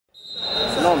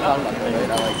know what I'm talking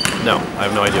about, right? No, I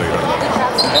have no idea what you're talking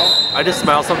about. I just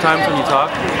smile sometimes when you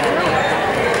talk.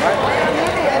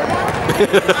 I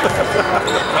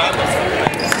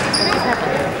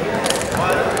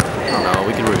don't know,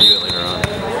 we can review it later on.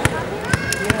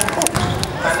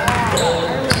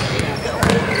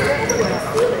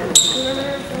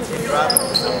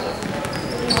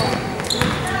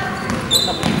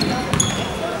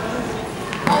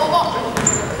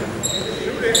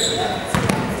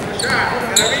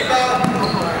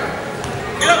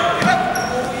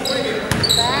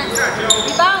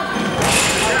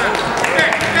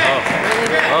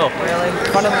 Oh. Really?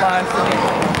 Front of the line.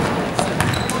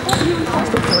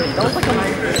 That was like a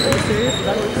serious.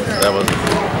 That was.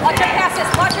 Watch your passes.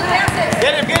 Watch your passes.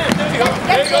 Get him. There you go.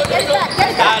 Get it back. Get it back.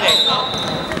 Got it.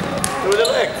 Through the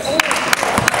legs.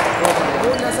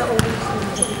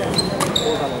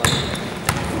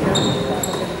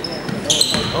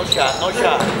 No shot.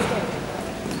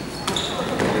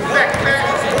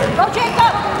 Go,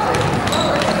 Jacob.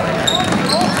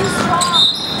 Oh, too strong.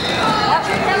 Watch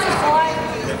your passes, boy.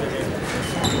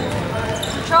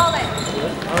 Control it.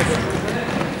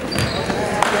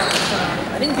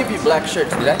 I didn't give you black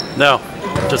shirts, did I? No,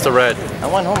 just a red. I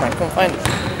went home, I couldn't find it.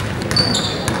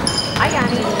 I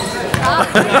got it.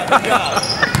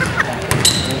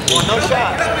 Well, no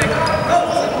shot.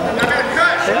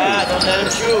 Don't let him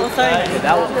shoot.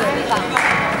 That was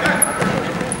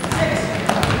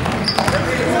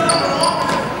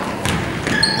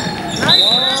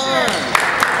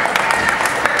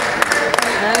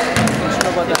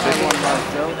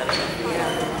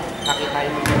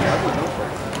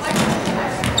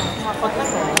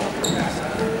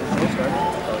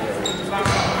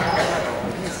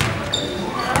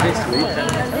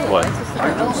What?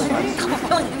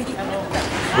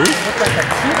 Who?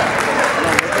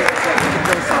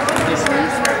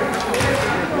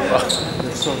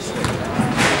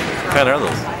 What kind are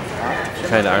those? What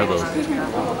kind are those?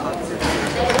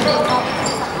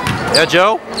 Yeah,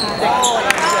 Joe?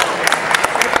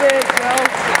 big, Joe.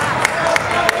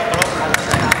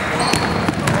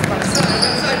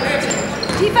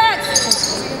 Defense.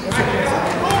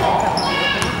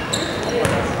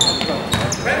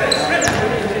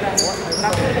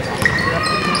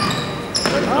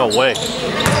 No way.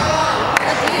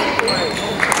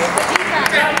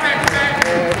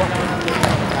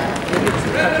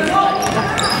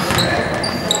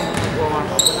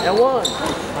 And one.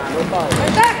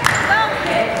 Right there.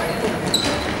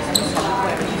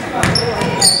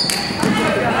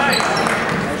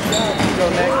 Go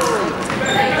next.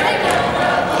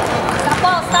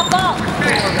 Stop ball.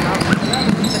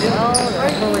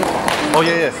 Oh,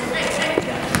 yeah.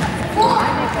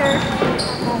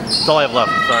 That's all I have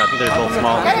left. Sorry, I think they're a little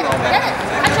small. Get it.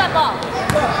 Catch that ball.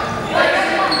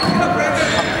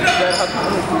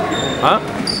 Huh?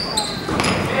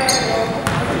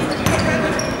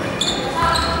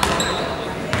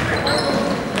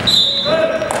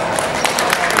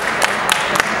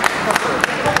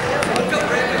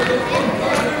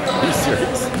 Are you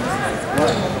serious?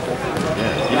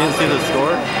 Yeah. You didn't see the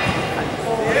score?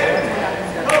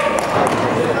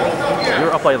 You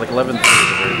were up by like 11-3 at the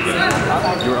very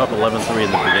beginning. You were up 11-3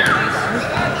 in the beginning.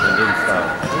 And didn't stop.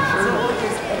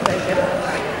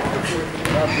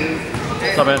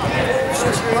 What's up, man?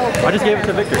 I just gave it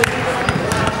to Victor.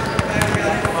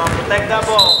 Protect that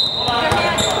ball.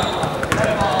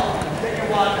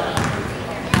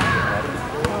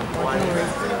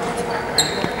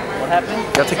 What happened?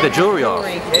 You gotta take the jewelry off.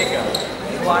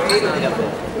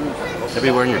 You'll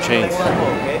be wearing your chains.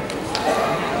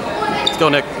 Let's go,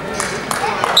 Nick.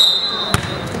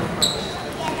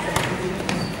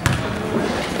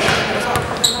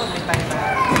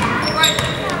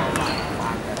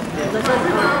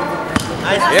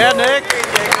 Yeah, Nick.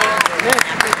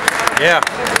 Yeah.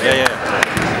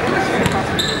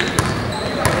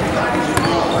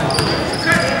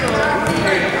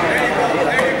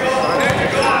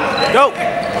 Go.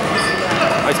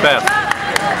 Nice pass.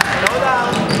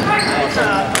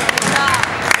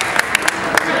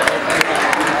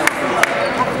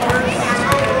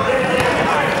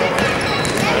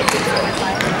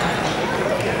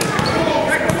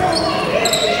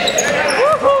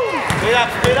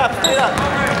 Speed up.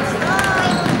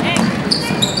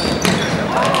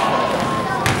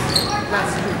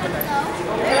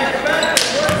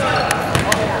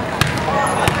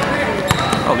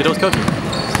 Oh, Vito's coaching.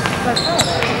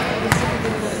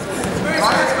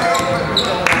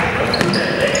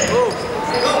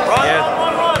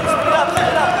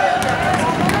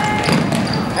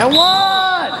 And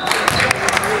one!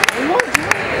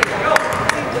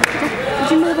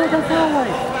 Did you move out that far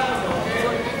away?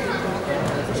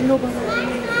 you know about that?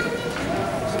 You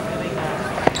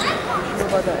know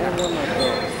about that N1 like that?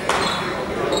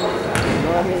 You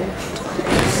know what I mean?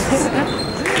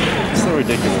 It's so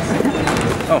ridiculous.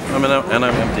 Oh, I'm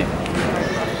empty. I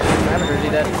haven't heard you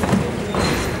that.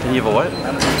 Can you have a what? I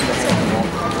haven't heard you that song.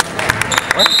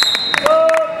 What?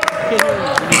 I can't hear you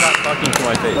when you're not talking to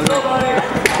my face.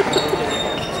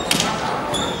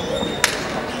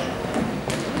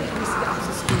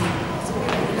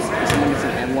 Someone gets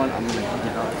an N1, I'm gonna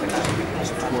get up and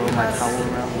just twirl my towel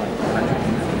around like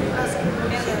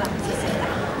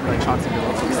Chauncey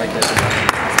Billups will be like this.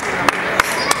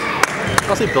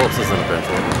 Chauncey Billups isn't a bench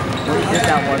one. He did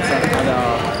that once with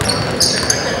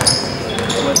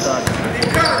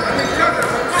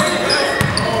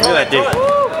Look at that D.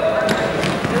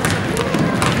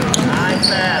 Nice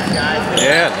pass, guys.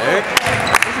 Yeah, Nick.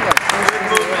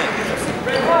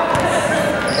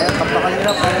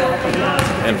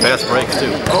 And fast breaks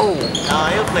too. Oh! No,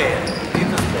 he'll play it.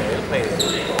 He'll play it.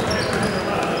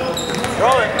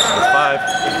 Throw it. That's 5.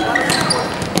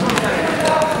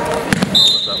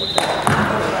 What's that look like?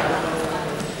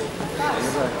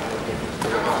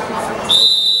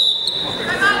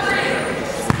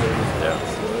 Yeah.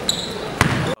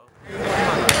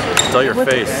 Tell your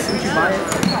face. Didn't you buy it?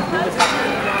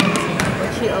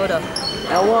 She owed up.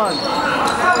 L1.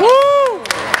 Woo!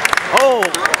 Oh!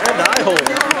 And the eye hole.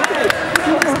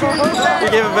 He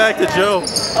gave it back to Joe.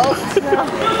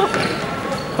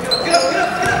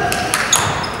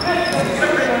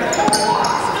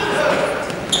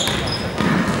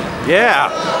 Yeah!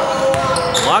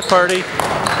 Block party.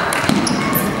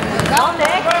 Go,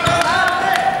 Nick.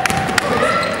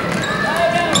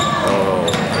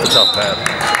 Oh, that's a tough pass.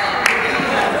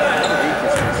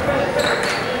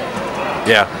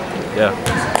 Yeah, yeah.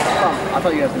 I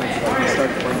thought you guys meant like you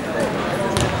started playing today.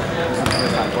 This is the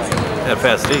first time playing. And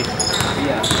fast D.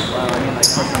 Yeah, well, I mean like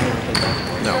first time you ever played that.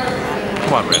 No.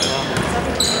 Come on, Brandon.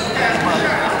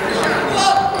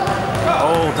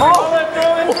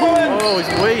 Oh, he's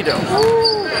way down.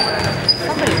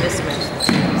 Somebody mismatched.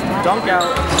 Dunk out.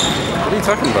 What are you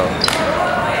talking about?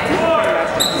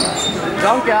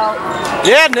 Dunk out.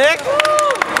 Yeah, Nick!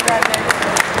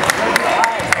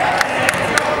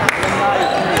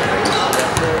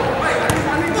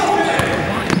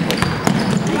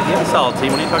 You have a solid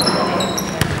team. What are you talking about?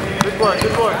 Good work,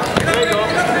 good work. There you go.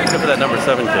 Except for that number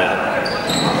 7 kid.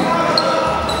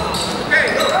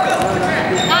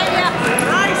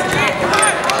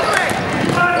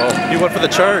 Oh, he went for the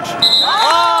charge.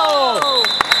 Oh!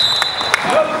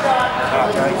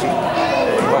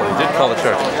 Oh, he did call the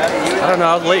charge. I don't know.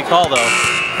 I was late call though.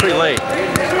 Pretty late.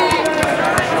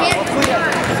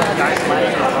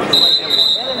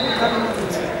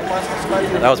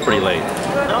 That was pretty late.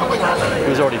 He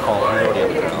was already falling. He was already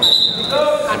on the ground.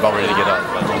 And about ready to get up.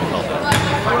 By the time he called that.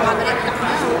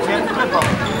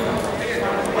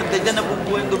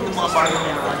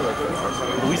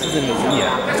 Luis isn't even in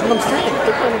yet. That's what I'm saying.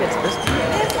 They're playing against this team.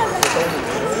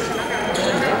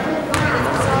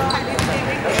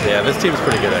 Yeah, this team's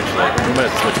pretty good actually. We might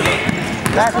have to switch it up.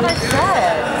 That's what I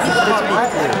said.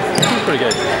 This team's pretty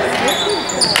good.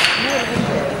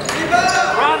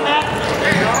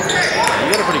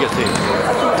 You got a pretty good team.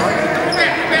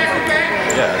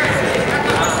 Yeah.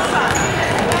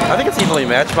 I think it's evenly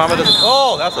matched. Mama doesn't.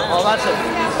 Oh, that's a. Oh, that's it.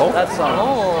 Oh, That's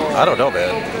I don't know,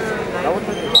 man. that would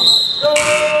be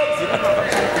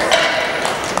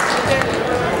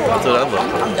That's what I look.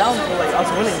 I'm down for like us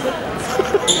winning, but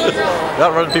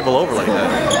Not running people over like that.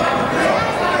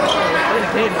 playing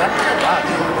a game, that's a lot.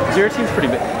 Your team's pretty.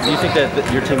 Do you think that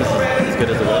your team is as good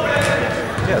as it was?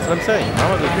 Yeah, that's what I'm saying.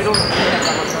 Mama, we don't.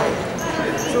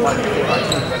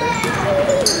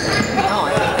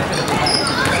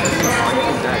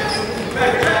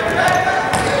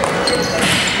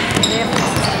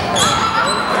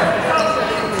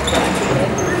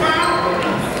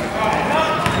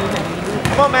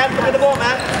 Come on, man. Look at the ball,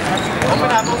 man.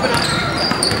 Open up, open up.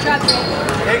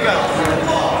 There you go.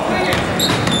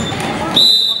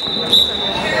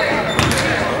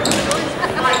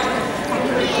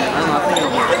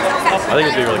 I think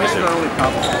it'd be really good too.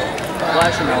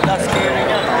 Flashing out. That's scary.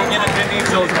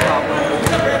 Joe's a problem.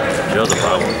 Joe's a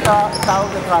problem.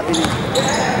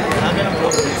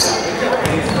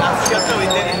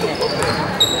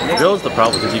 Joe's the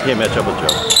problem because you can't match up with Joe.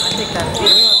 I think that's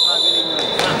it.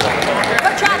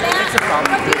 Good try, man.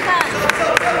 Good defense.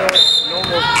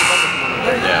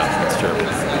 Yeah, that's true.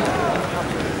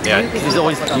 Yeah, he's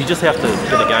always. You just have to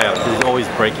get the guy out because he's always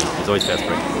breaking. He's always fast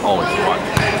breaking. Always. Watch.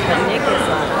 Nick is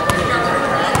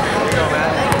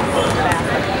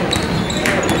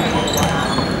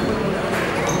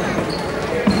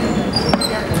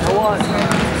I won.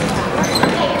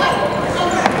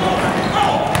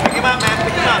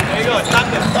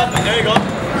 you go.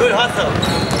 Good hustle.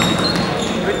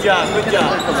 Good job, good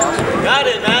job. Got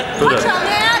it, man. Good Good job,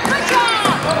 man. Good job.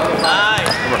 Nice.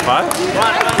 Number 5? Run, Good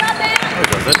run. job, man. Where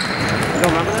does it? You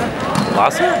don't remember that?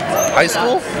 Last year? High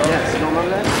school? Yes, you don't remember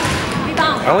that?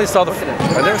 Rebound. I only saw the.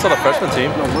 I never saw the freshman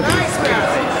team. No, look at his face.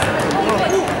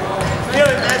 Feel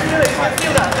it, man. Feel it. You can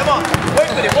feel that. Come on. Work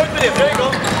with it. Work with it. There you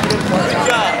go. Good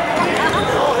job.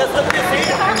 Oh, that's up to your feet.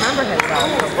 I remember him.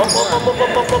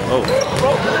 Oh.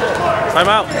 Time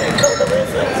out.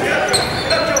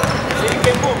 See, you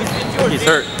can move. It's yours. He's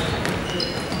hurt.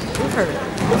 Who's hurt?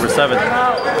 Number 7.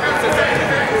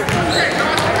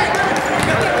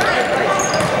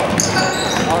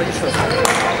 Oh, you should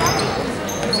have.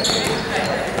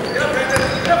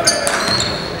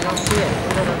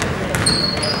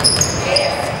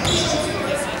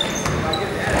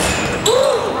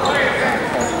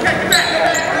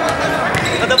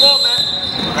 Got the ball, man.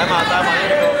 Time out. Here you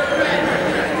go.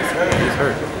 He's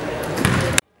hurt.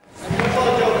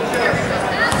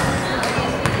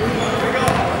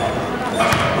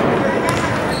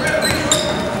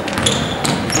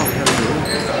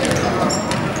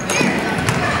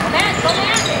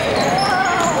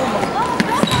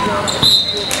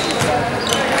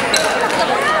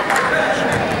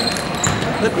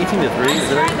 Is that 18 to 3? Is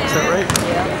that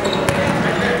right?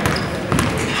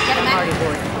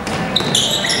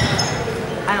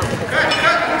 I don't think it's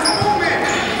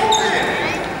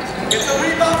Get the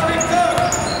rebound, big time.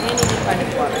 They need to find a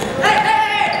water.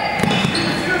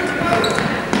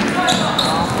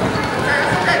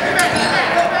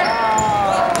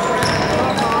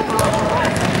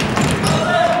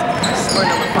 Square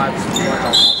number 5 is too much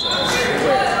on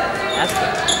That's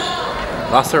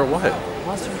Lost her what?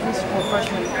 Lost her high school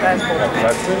freshman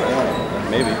basketball.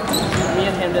 Maybe. Me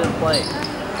and him didn't play.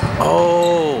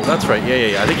 Oh, that's right.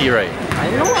 Yeah. I think you're right. I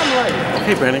know I'm right.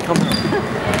 Okay, Brandon, come on.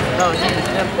 No, he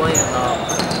didn't play.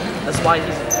 That's why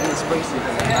he's in the spring season.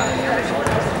 Not in the other season.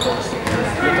 Because you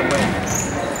get the win.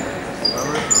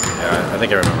 Remember? Yeah, I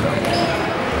think I remember that.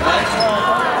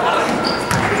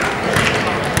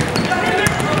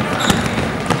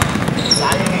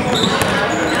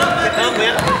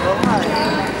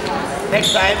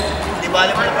 Next time, di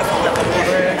bali mo na kasi na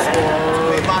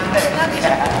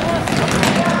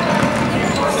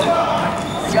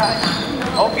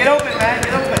Oh, get open, man.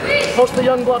 Get open. Post the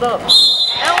young blood up. And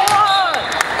one!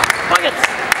 Buckets!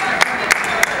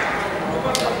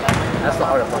 That's the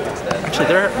art of buckets, Dad. Actually,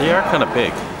 they are kind of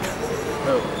big.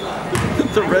 Oh.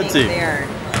 The red team. They are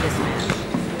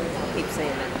mismatched. Keep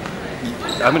saying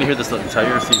it. I'm gonna hear this the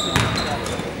entire season.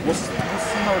 We'll see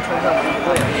how it turns out when we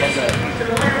play.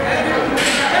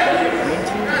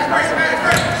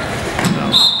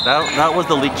 That was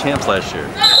the league champs last year.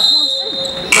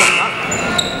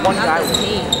 One Not guy this was.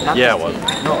 team. Yeah, it was.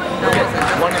 No, look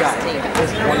at one guy. Team. There's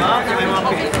one guy. They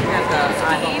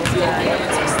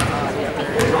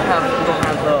don't have the We don't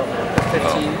have the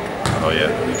 15. Oh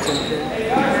yeah.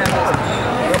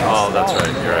 Oh, that's right.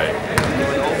 You're right.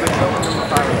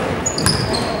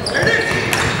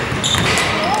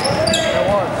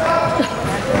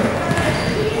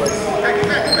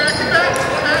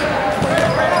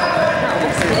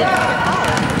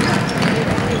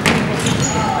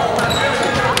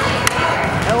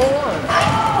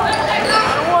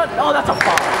 Oh, that's a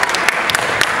foul.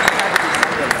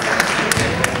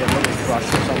 Rush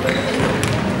or something.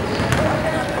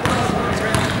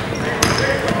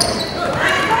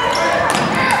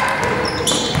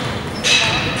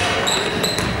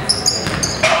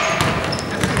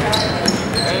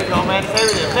 There you go, man. Stay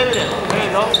with it. Stay with it. There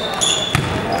you go.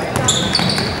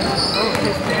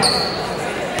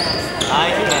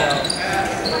 Nice, man.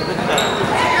 Good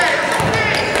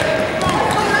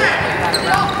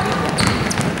job.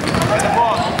 Get the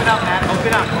ball. Open up, man.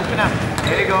 Open up. Open up.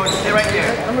 There you go. Stay right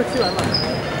there. Number 2, I love it.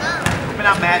 Open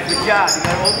up, man. Good job. You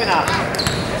gotta open up.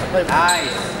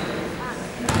 Nice.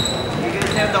 You gotta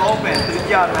stay with the open. Good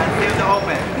job, man. Stay with the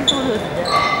open.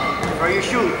 Or you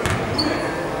shoot.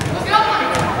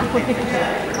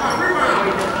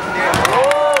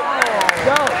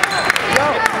 Go! Go!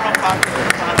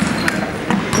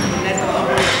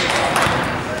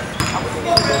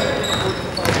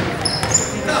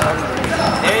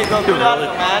 There you go. Good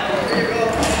hustle, man.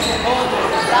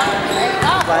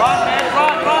 Run, man.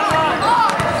 Run.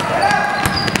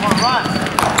 Come on, run.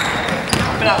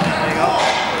 Open up. There you go.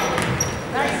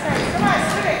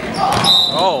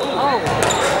 Oh.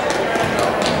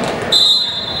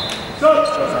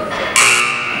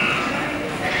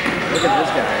 Look at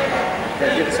this guy.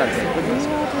 Yeah, get this on tape. Look at this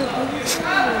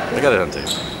guy. I got it on tape.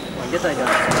 Get that guy.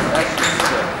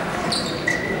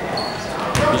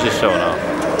 That's He's just showing off.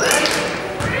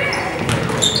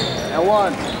 And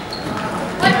L1.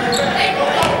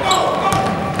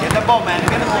 Get the ball, man.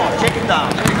 Get the ball. Check it down.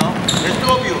 There you go. There's two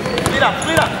of you. Split up.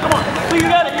 Split up. Come on. You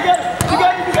got it. You got it. You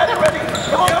got it. You got it. Ready.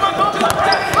 Come on. Come on. Come on.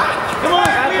 Come on.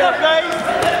 Split up, guys.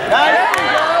 There you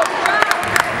go.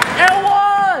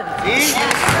 L1! See?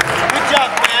 Good job,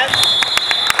 man.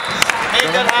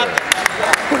 Make that happen.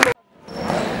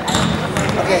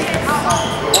 Okay.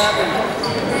 What happened?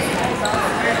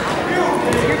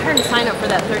 It's your turn to sign up for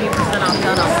that 30% off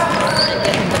denim and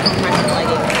get him the compression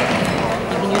leggings.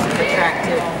 You can use it for track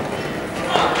too.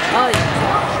 Oh yeah.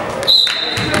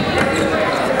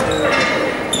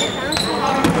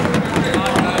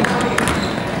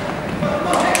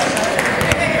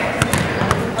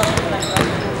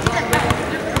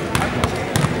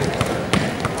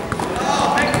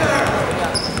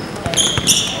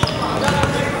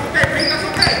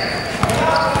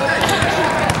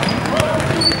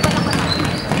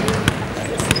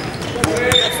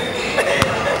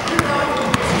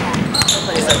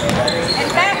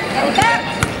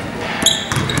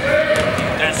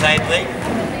 Turn side leg,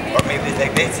 or maybe it's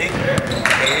like this, see?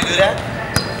 Okay, you do that?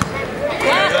 Okay,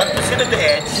 you have to sit at the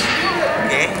edge.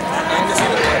 Okay? You have to sit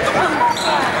at the edge. Come on.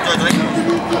 Enjoy, like.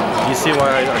 You see why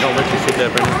I don't let you shoot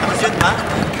that, Brendan? Sit, huh?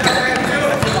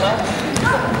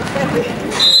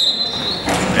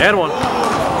 And one.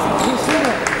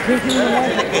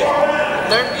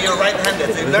 Turn your right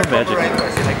handed. So you learn from magic. right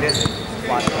first, like this.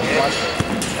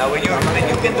 Now when you can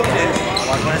do this, you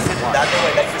want to sit that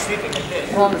way, like you're sleeping, like this.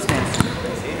 Wrong stance.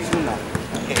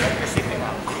 Okay, like you're sleeping.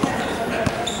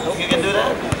 You can do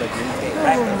that?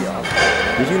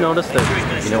 Did you notice that,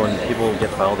 you know, when people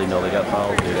get fouled, they know they got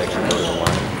fouled, they actually go to the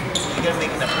line? You gotta make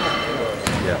it up.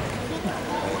 Yeah.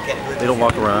 They don't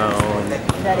walk around.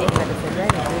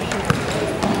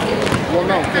 Well,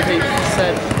 no, because he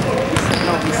said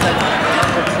number 2.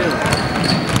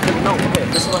 No, okay,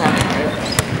 this is what happened, right?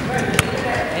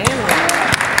 And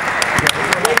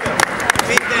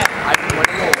Beat that. I went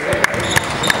over,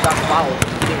 got fouled,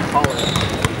 didn't call it.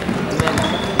 And then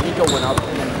Nico went up,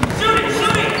 and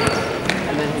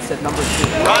then he said number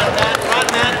 2. Run, man. Run,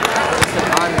 man. He said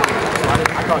on, so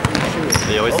I thought he was shooting.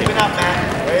 They always seem Open up, man.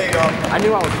 There you go. I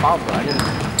knew I was fouled, but I didn't.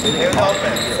 Save the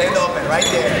open. Save the open. Right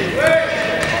there.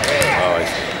 oh, I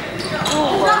see.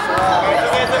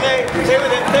 It's okay. Stay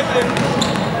with it. Stay with it.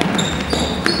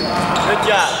 Good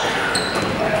job.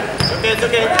 It's okay. It's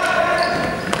okay.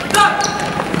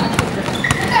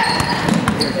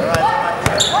 All right.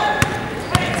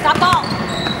 Stop ball.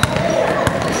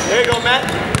 There you go, Matt.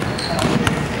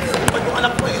 What you want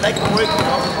to play? Like a break, you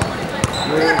know?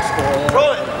 Throw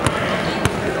it.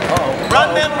 Run,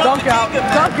 man. Run. Dunk out,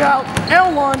 dunk out,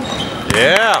 L1.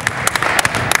 Yeah.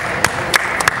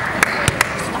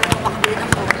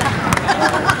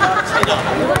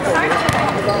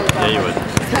 Yeah, you would.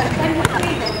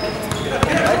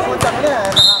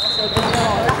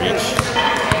 Reach.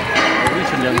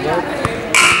 Reach and young blood.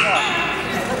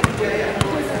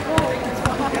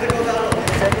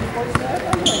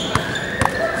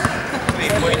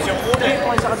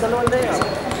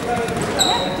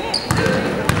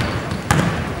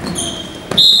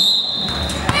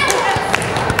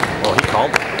 Oh, he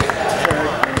called.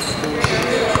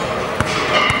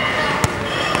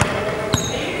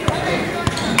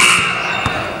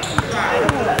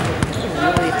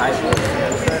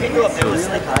 Go up there.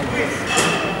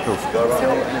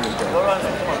 Go around.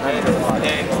 There you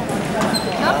go.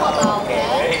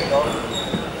 There you go.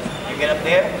 You get up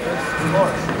there.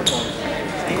 Score.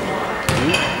 See?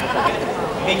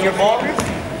 Hit your ball.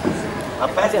 I'll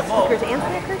pass the ball. Snickers and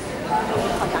Snickers?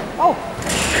 Oh.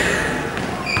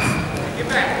 Get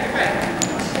back. Get back.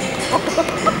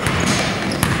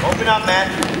 Open up, man.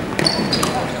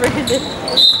 Brandon.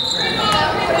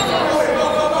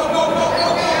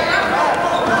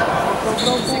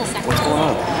 What's going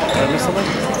on? Did I miss something?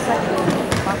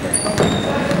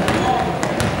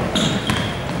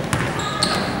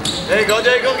 There you go.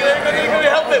 There you go. There you go. There you go.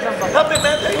 Help him. Help him,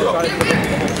 man. There you go.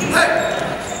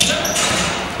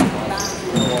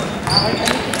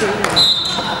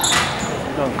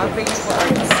 I'm thinking for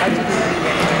second.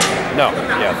 No.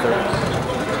 Yeah, third.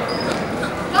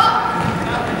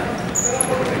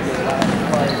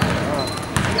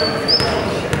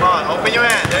 Come on. Open your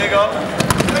hand. There you go.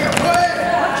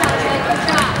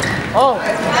 Oh,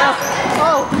 yeah.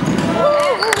 Oh.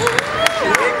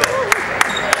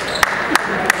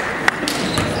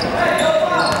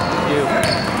 You.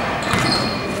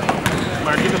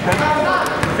 Mark, give a pen.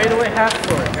 Fade away half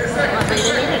court. I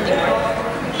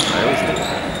always think that.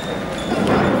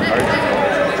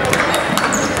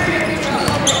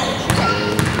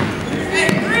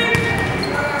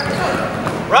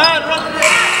 Run, run.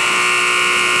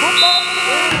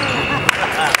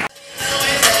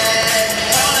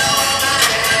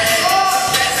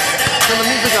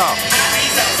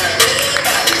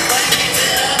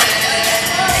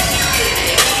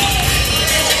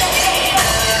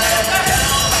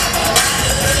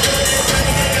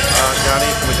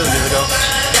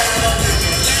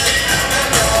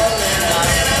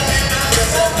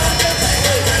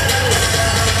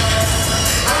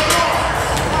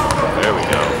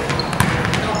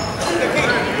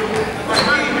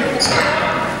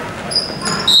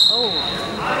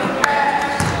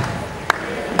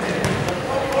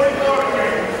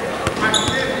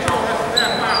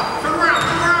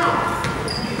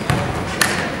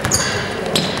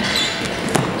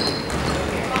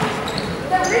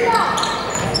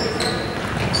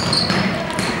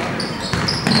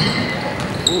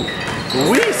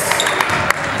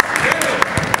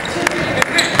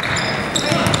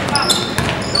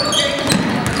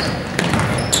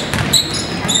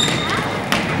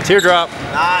 Teardrop.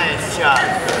 Nice shot.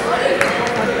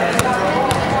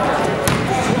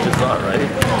 Just thought, right?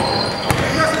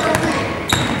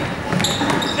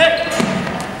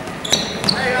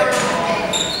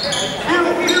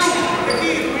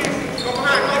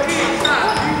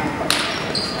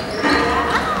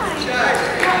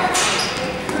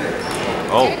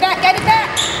 Oh. Get it back, get it back.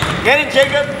 Get it,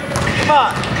 Jacob. Come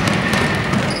on.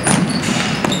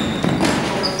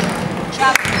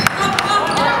 Chop.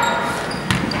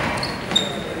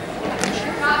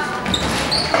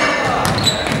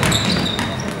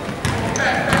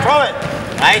 Throw it.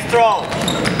 Nice throw.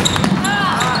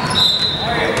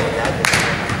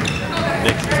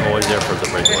 Nick is always there for the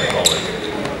breakaway, always.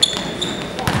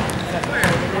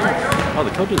 Oh,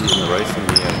 the coach is using the rice and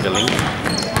the filling.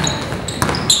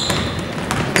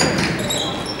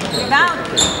 Rebound.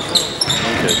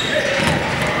 Okay.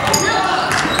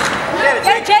 Get it,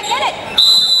 Get it, Jake, get it.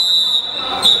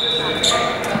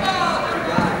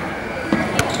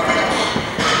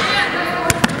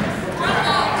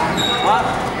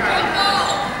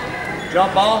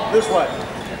 Jump ball this way.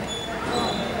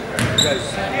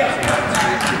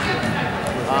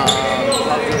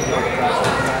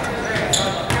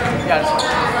 Yes.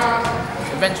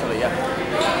 Eventually, yeah.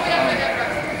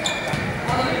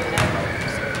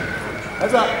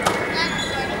 Heads up.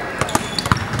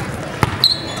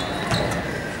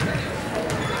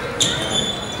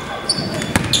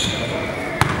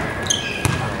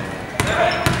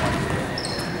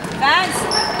 Fans.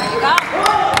 There you go.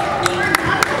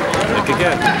 Nick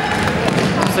again.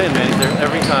 I'm saying, man, he's there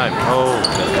every time. Oh.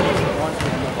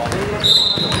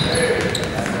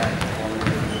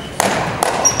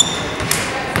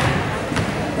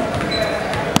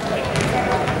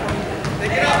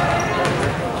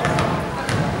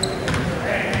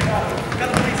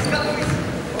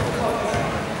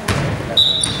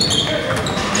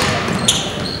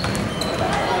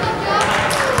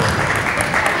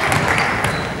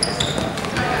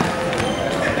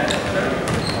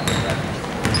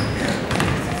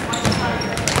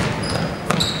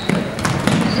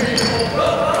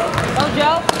 Go,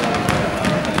 Joe.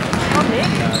 Go,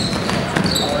 Nick.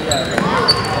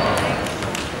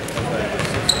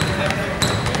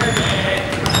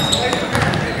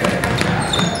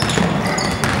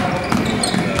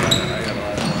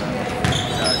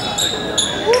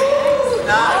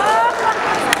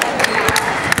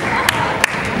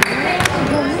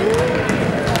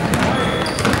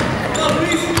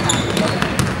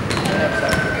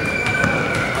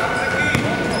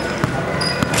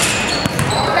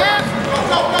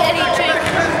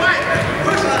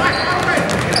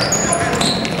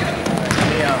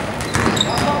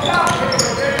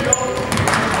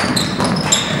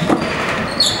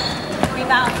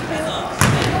 Rebound.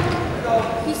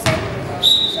 He said.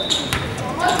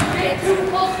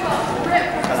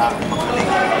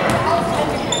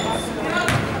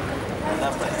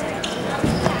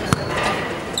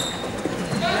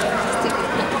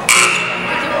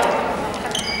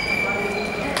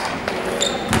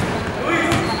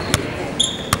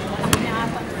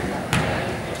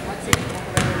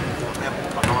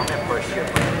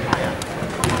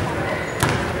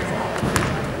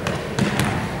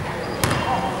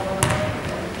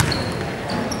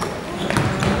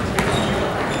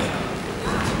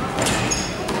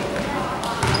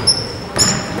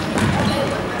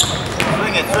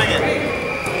 Swing it, swing it.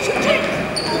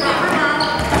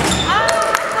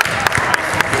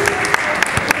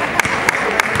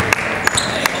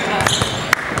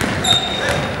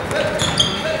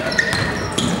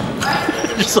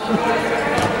 Just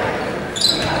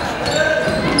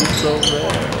so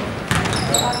bad.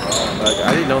 Like, I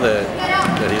didn't know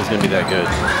that he was going to be that good.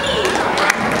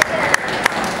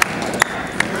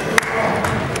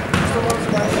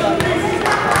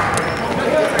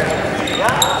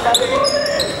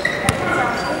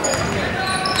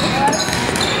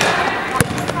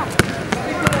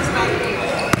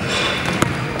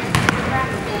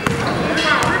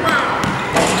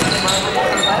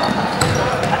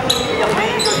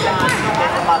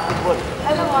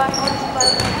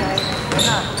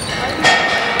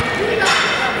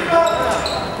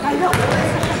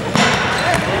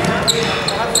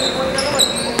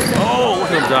 Oh,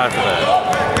 look at him die for that.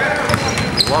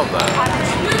 Love that.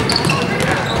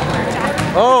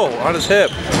 Oh, on his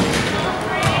hip.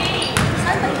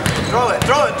 Throw it,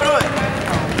 throw it, throw it.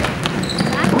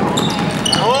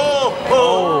 Oh,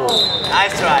 oh.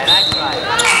 Nice try, nice try.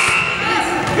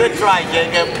 Good try,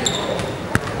 Jacob.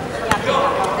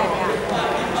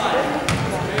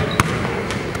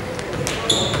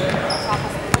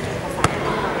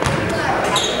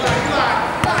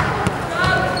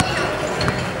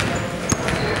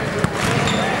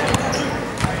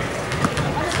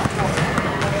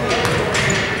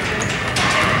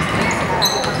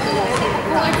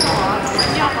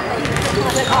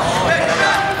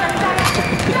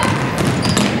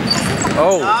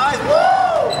 Oh. Nice.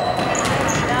 Woo!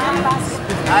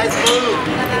 Nice move.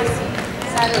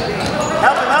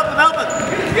 Help him, help him, help him.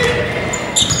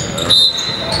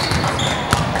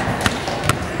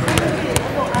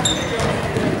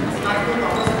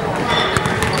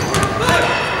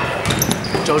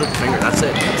 Joe to the finger, that's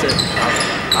it. That's it.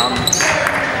 I'm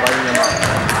lighting him up.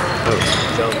 Who?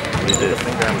 Joe. You did. The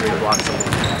finger after he blocked someone.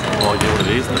 Oh, you did one of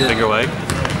these? The finger leg?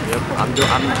 Yep. I'm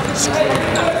screaming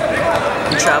that.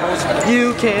 He travels.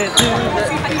 You can't do that.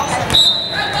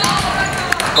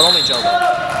 But only Joe.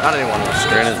 Not anyone else.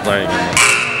 Brandon's learning.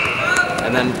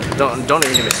 And then don't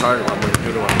even get me started on when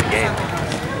you're doing the game.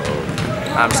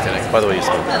 I'm just kidding. By the way, you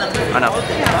spoke. I know.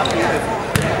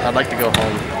 I'd like to go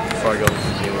home before I go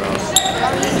anywhere else.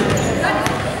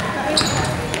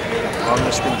 I'm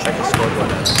just gonna check the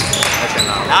scoreboard. Actually,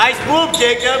 no. Nice move,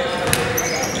 Jacob.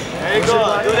 There you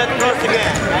go. Do that cross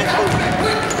again. Nice move.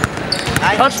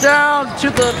 Nice. Touchdown to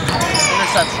the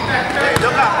interception. Hey,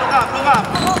 look up, look up, look up.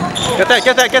 Get that,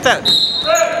 get that, get that!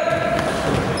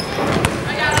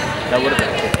 That would have been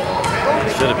a kick.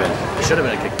 It should have been. It should have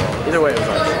been a kick ball. Either way, it was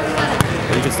ours.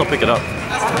 But you can still pick it up.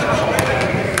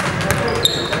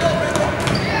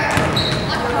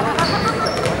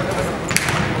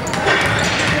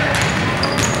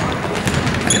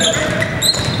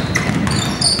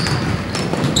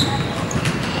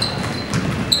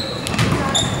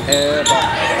 Air ball,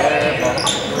 air ball,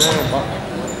 air ball.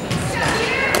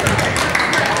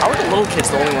 How are the little kids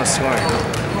the only ones scoring?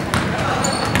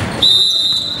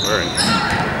 Where?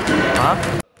 Huh?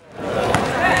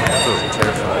 Who?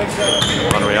 Terrifying.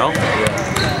 Monreal?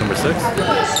 Yeah. Number 6? I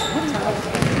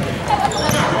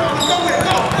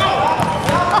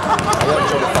want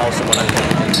Joe to follow someone I think.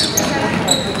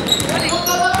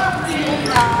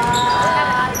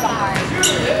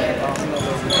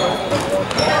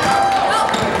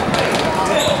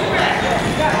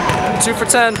 2 for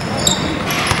 10.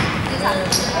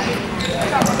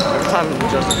 Every time he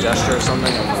does a gesture or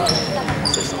something, I'm gonna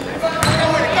say something.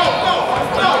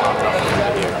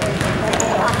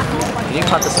 Can you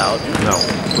cut this out? No.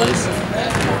 Please?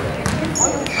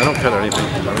 I don't cut anything.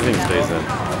 Everything stays in.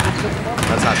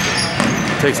 That's not good.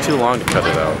 It takes too long to cut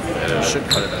it out. You should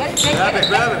cut it out. Grab it,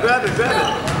 grab it, grab it, grab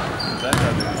it.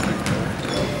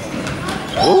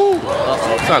 Ooh!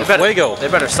 It's on fuego. They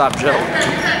better stop Joe.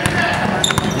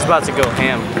 He's about to go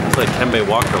ham. It's like Kembe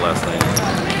Walker last night.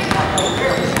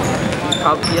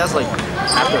 He has like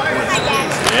half their points.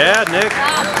 Yeah, Nick.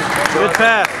 Good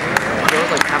pass. He has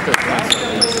like half their points.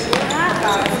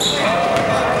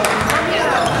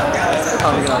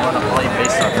 Probably gonna run a play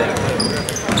based on that.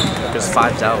 Because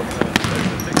 5's out.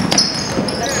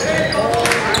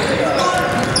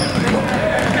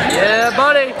 Yeah,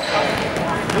 buddy.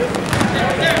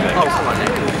 Oh, come on,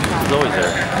 Nick. He's always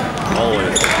there.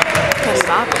 Always.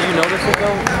 Stop it. Do you notice it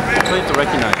though? You have to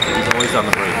recognize it. He's always on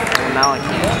the break. Well, now I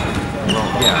can't. Well,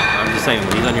 yeah, I'm just saying,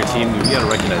 when he's on your team, you gotta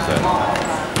recognize that.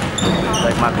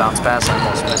 Like my bounce pass, I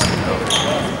almost missed it though.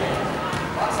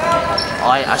 Oh,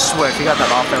 I swear, if you got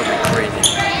that off, that would be crazy.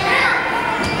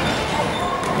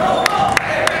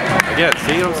 Again,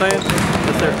 see what I'm saying?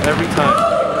 It's there every time.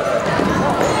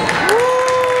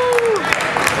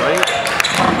 Right?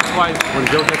 That's why when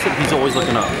Joe gets it, he's always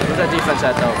looking up. Where's that defense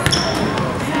at though?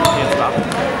 Can't stop him.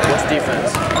 What's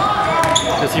defense?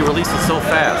 Because he releases so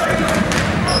fast.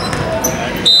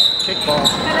 Kick ball.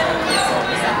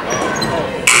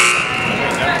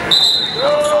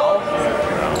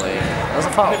 That was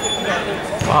a foul.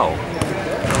 Wow.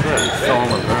 Oh, good. He fell on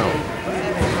the ground.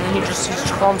 He's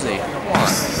just clumsy. Come on.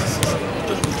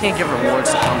 You can't give rewards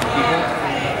to clumsy people.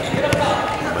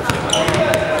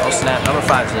 Oh snap, number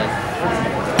 5's in.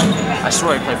 I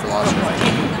swear he played for Lost.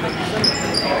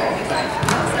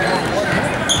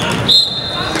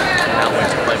 Now wait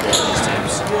to play both of these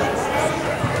teams.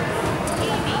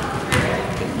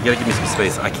 You gotta give me some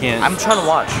space. I can't. I'm trying to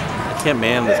watch. I can't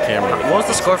man this camera. What was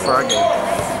the score for our game?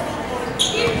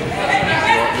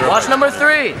 Watch number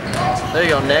 3. There you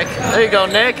go, Nick. There you go,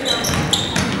 Nick.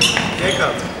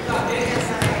 Jacob.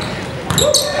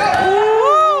 Woo!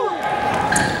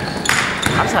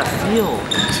 How does that feel?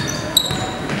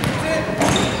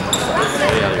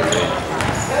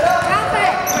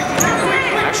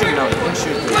 Actually, no, you can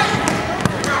shoot 3.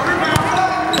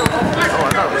 Oh, I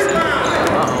thought it was 3.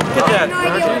 Uh-oh. Get that.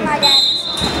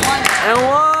 And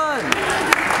 1!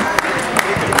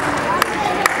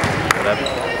 Whatever.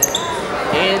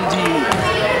 Indeed.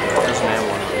 This man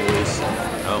won always.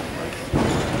 Oh.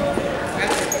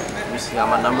 You see got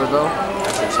my number though?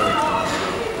 That's it, so.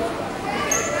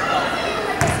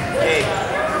 Hey,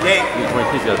 hey. He's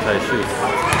 22, he's gotta tie his shoes.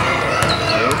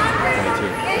 22.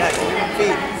 Yeah, give me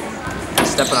feet.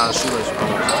 stepping on a shoelace. Oh.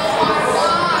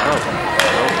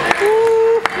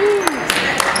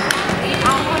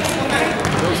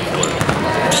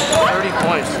 30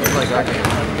 points. It's like our game.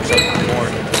 Except more.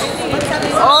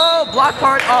 Oh, block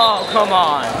party. Oh, come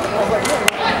on.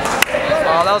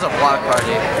 Oh, that was a block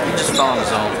party. He just fell in his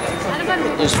zone.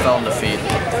 He just fell in defeat.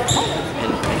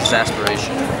 In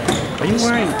exasperation. Are you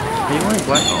wearing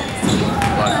black? Oh.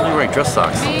 Black. Are you wearing dress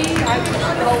socks?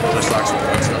 Dress socks with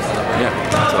white stuff. Yeah,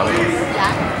 that's what I was wearing.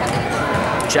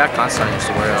 Jack Constantine used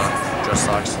to wear dress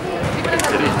socks.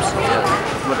 Did he?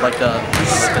 Yeah. With like the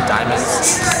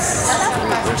diamonds.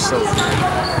 They're so weird.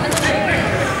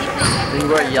 You can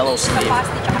wear a yellow sleeve.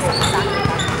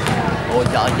 Oh, a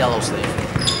yellow sleeve. It's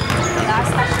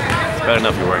bad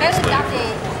enough you're wearing a sleeve,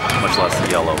 much less the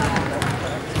yellow.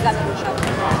 I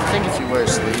think if you wear a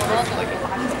sleeve with like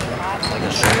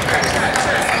a shirt,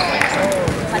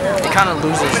 it kind of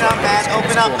loses. Open up, man.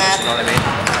 Open up, man. You know what I mean?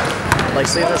 Like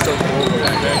sleeves are so cool.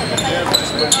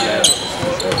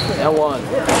 That one.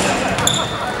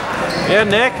 Yeah,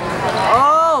 Nick.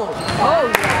 Oh! Oh!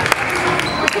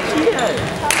 Yeah.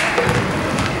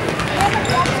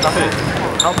 Stop it.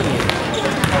 Helping you.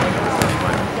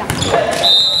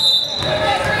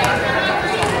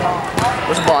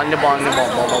 Where's the ball? In the ball.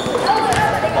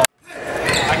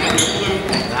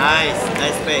 Nice.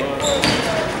 Nice pick.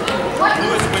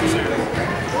 Lewis Windsor.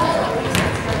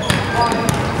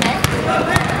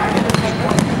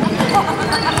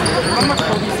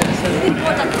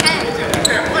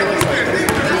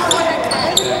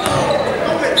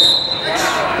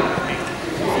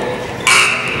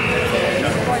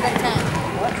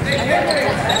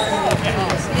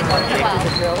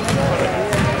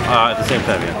 At the same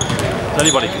time, yeah.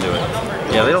 Anybody can do it.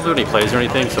 Yeah, they don't do any plays or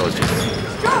anything, so it's just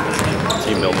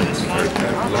team building or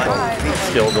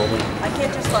skill building. I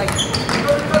can't just like.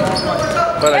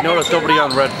 But I noticed nobody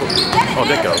on red. Oh,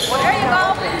 Nick goes. There you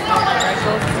go.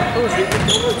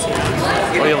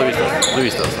 Oh yeah, Luis does.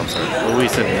 Luis does. I'm sorry.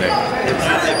 Luis and Nick.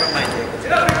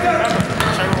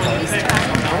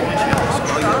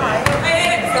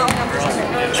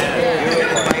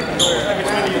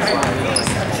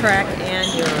 Track and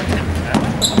your.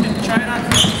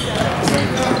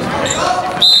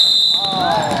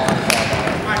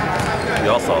 We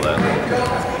all saw that.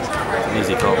 An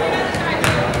easy call.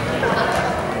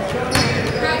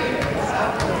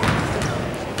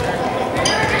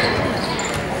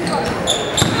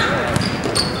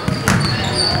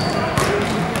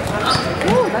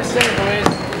 Nice save, Luis.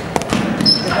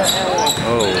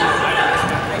 Oh.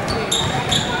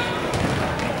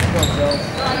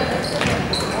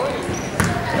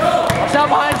 Watch out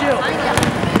behind you.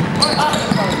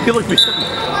 He looked behind.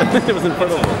 It was in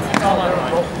front of him.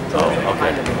 Oh,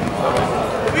 okay.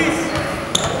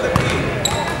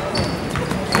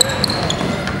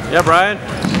 Yeah, Brian.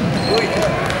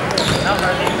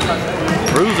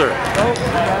 Bruiser.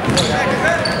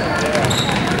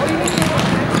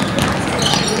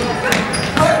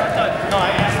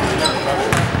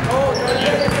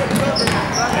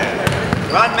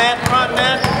 Run, man. Run,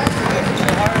 man.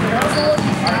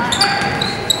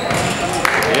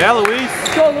 Yeah, Luis.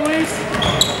 Let's go, Luis.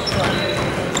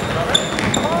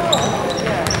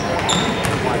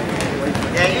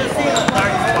 Yeah, you see the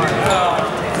hardest part.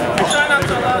 Try not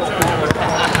to allow you.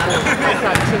 I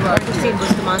talked to Christine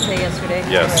Bustamante yesterday.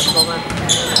 Yes. She's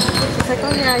like,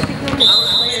 oh yeah, I think we'll make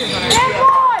those players when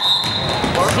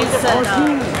she said,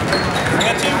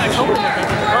 I hope that they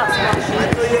do the bus.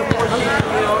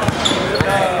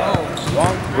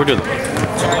 We're doing the bus.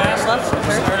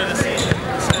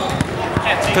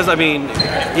 Because I mean,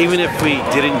 even if we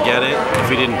didn't get it,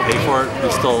 if we didn't pay for it, we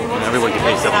still, everyone can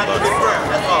pay $7.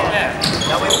 That's all.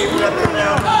 That way people up in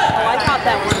there. Oh, I thought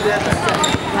that was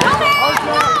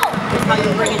how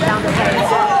you bring it down to 7.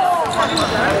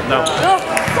 No.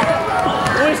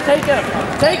 Luis, take him.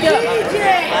 Take him.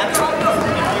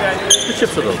 The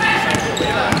chips are those.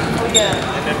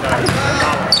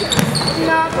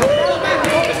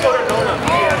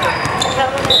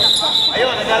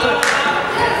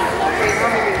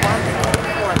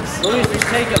 Luis, just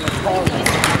take him. It's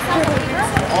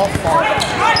all far.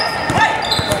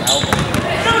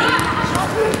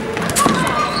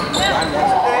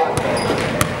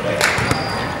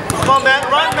 Come on, man.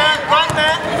 Run, man. Run,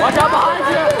 man. Watch out behind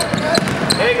you.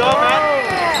 There you go, man.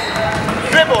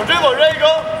 Dribble, dribble. There you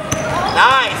go.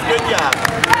 Nice. Good job.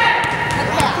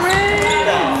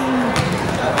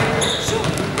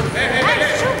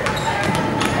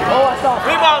 Oh, I saw.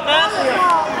 Rebound, man.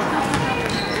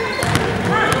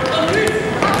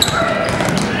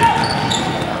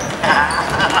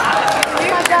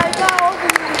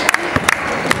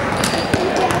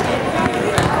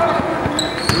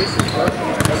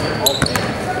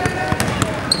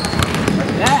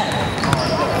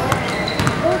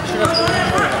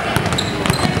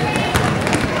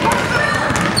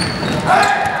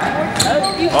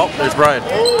 There's Brian.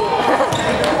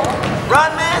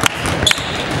 Run, man!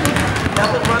 That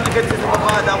was run to get to the ball.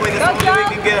 That way the only way we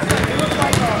can get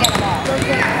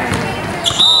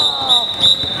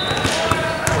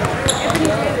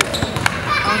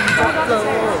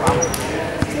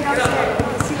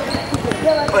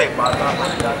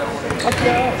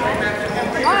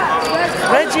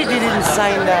Reggie didn't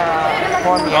sign the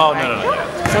form yet. Oh, right? no.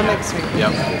 So next week.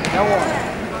 Yep. No one.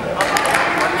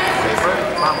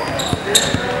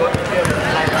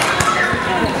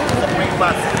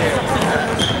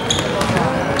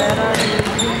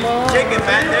 Check it,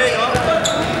 man. There you go.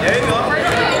 There you go.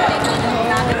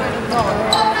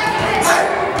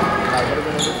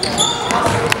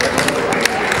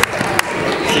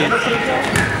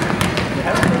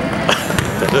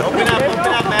 Open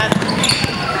up, man.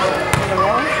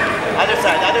 Other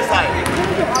side.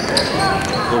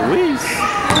 Luis.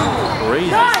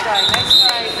 Crazy. Nice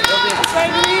try,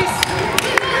 Luis.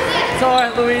 It's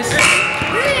alright, Luis.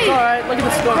 It's alright. Look at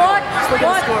the scoreboard. Just look at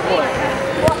the scoreboard.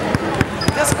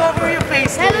 Just cover your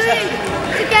face, Hey, Luis.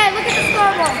 It's okay. Look at the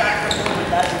scoreboard.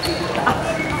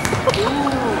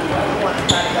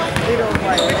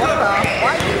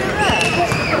 Why did you do that?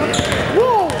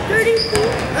 Whoa, 32. I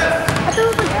thought it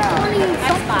was like 20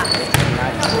 something.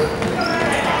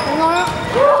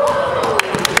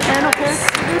 Hand okay?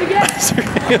 Do it again.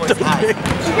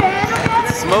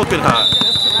 Smoking hot.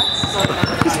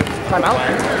 Time out.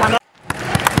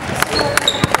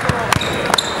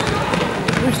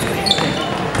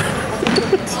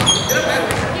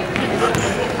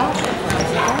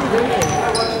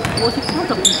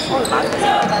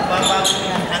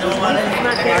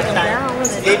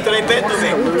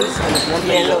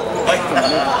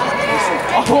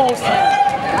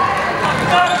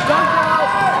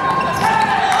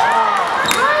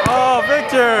 Oh,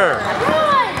 Victor!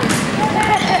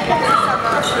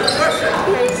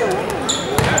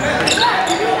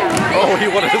 Oh, he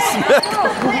wanted to smack.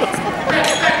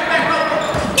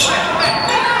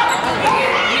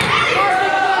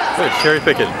 Wait, cherry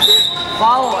picking.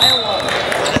 Follow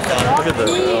Look at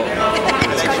this.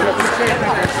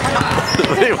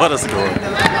 They want to score. Okay.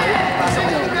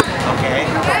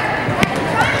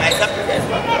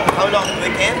 How long do we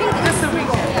can? Just a week.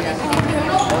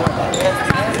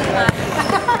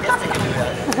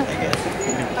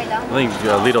 I think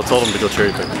Lito told him to go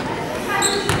cherry pick.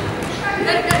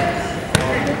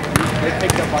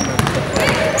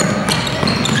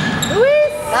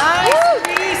 Luis. Nice,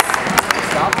 Luis.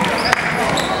 Stop.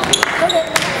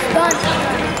 Done.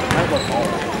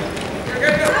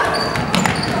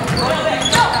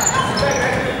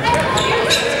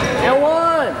 And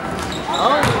one.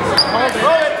 Oh, called it.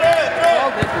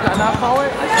 Called it. Did I not call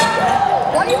it?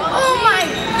 What do you? Oh my!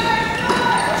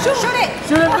 Shoot it!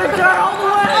 Shoot it, Victor, all the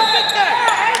way.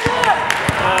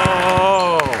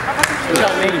 Oh! He's got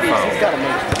to make these. He's got to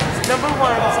make these. Number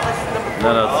one.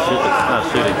 No, it's not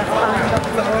shooting.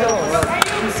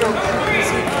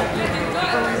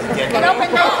 Get open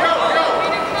that!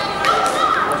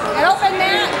 Get open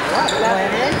that!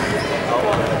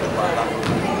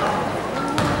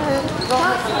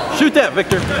 Shoot that,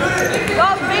 Victor. Go,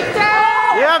 Victor!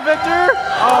 Yeah, Victor.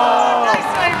 Oh! Nice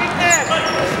try, Victor.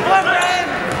 Come on, Brian.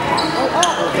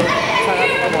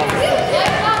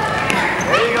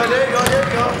 There you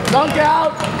go. Dunk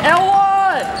out. And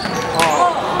one.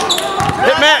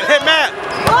 Hit Matt.